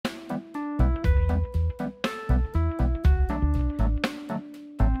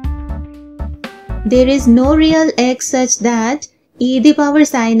there is no real x such that e the power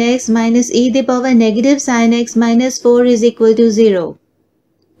sin x minus e the power negative sin x minus 4 is equal to 0.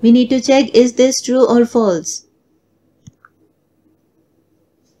 We need to check, is this true or false?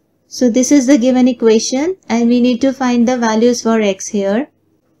 So this is the given equation and we need to find the values for x here.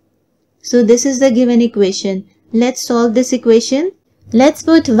 So this is the given equation. Let's solve this equation. Let's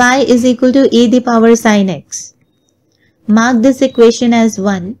put y is equal to e the power sin x. Mark this equation as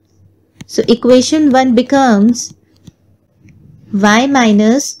 1. So equation 1 becomes y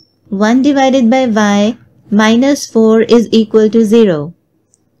minus 1 divided by y minus 4 is equal to 0.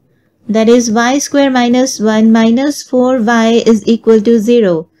 That is y square minus 1 minus 4y is equal to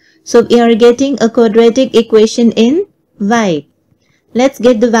 0. So we are getting a quadratic equation in y. Let's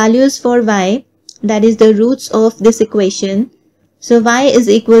get the values for y, that is the roots of this equation. So y is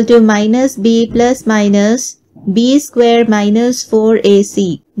equal to minus b plus minus b square minus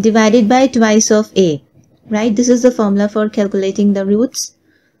 4ac divided by twice of a. Right, this is the formula for calculating the roots.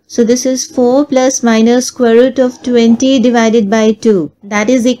 So this is 4 plus minus square root of 20 divided by 2. That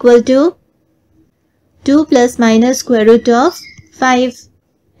is equal to 2 plus minus square root of 5.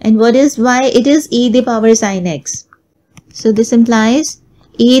 And what is y? It is e the power sin x. So this implies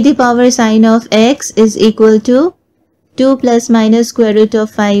e the power sin of x is equal to 2 plus minus square root of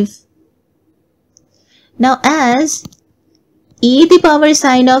 5. Now as e the power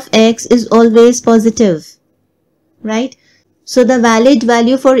sin of x is always positive, right? So the valid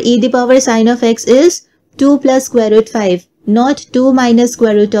value for e the power sin of x is 2 plus square root 5, not 2 minus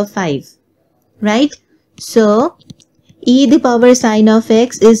square root of 5, right? So e the power sin of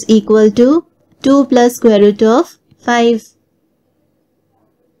x is equal to 2 plus square root of 5.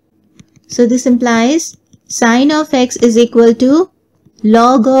 So this implies sin of x is equal to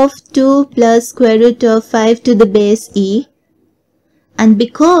log of 2 plus square root of 5 to the base e. And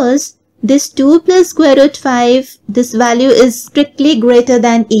because this 2 plus square root 5, this value is strictly greater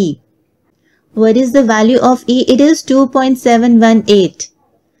than e. What is the value of e? It is 2.718.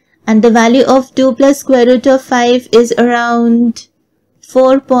 And the value of 2 plus square root of 5 is around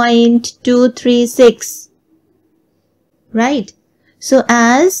 4.236. Right? So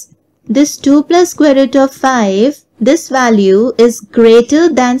as this 2 plus square root of 5, this value is greater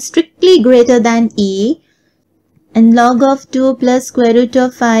than, strictly greater than e, and log of 2 plus square root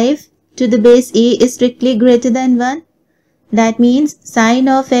of 5 to the base e is strictly greater than 1. That means sin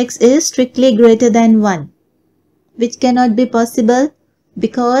of x is strictly greater than 1, which cannot be possible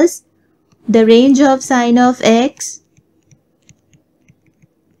because the range of sin of x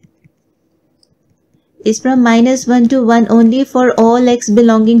is from minus 1 to 1 only for all x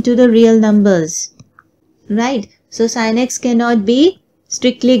belonging to the real numbers. Right? So sin x cannot be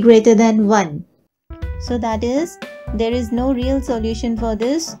strictly greater than 1. So that is, there is no real solution for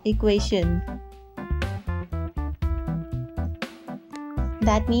this equation.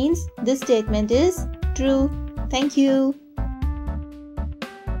 That means this statement is true. Thank you.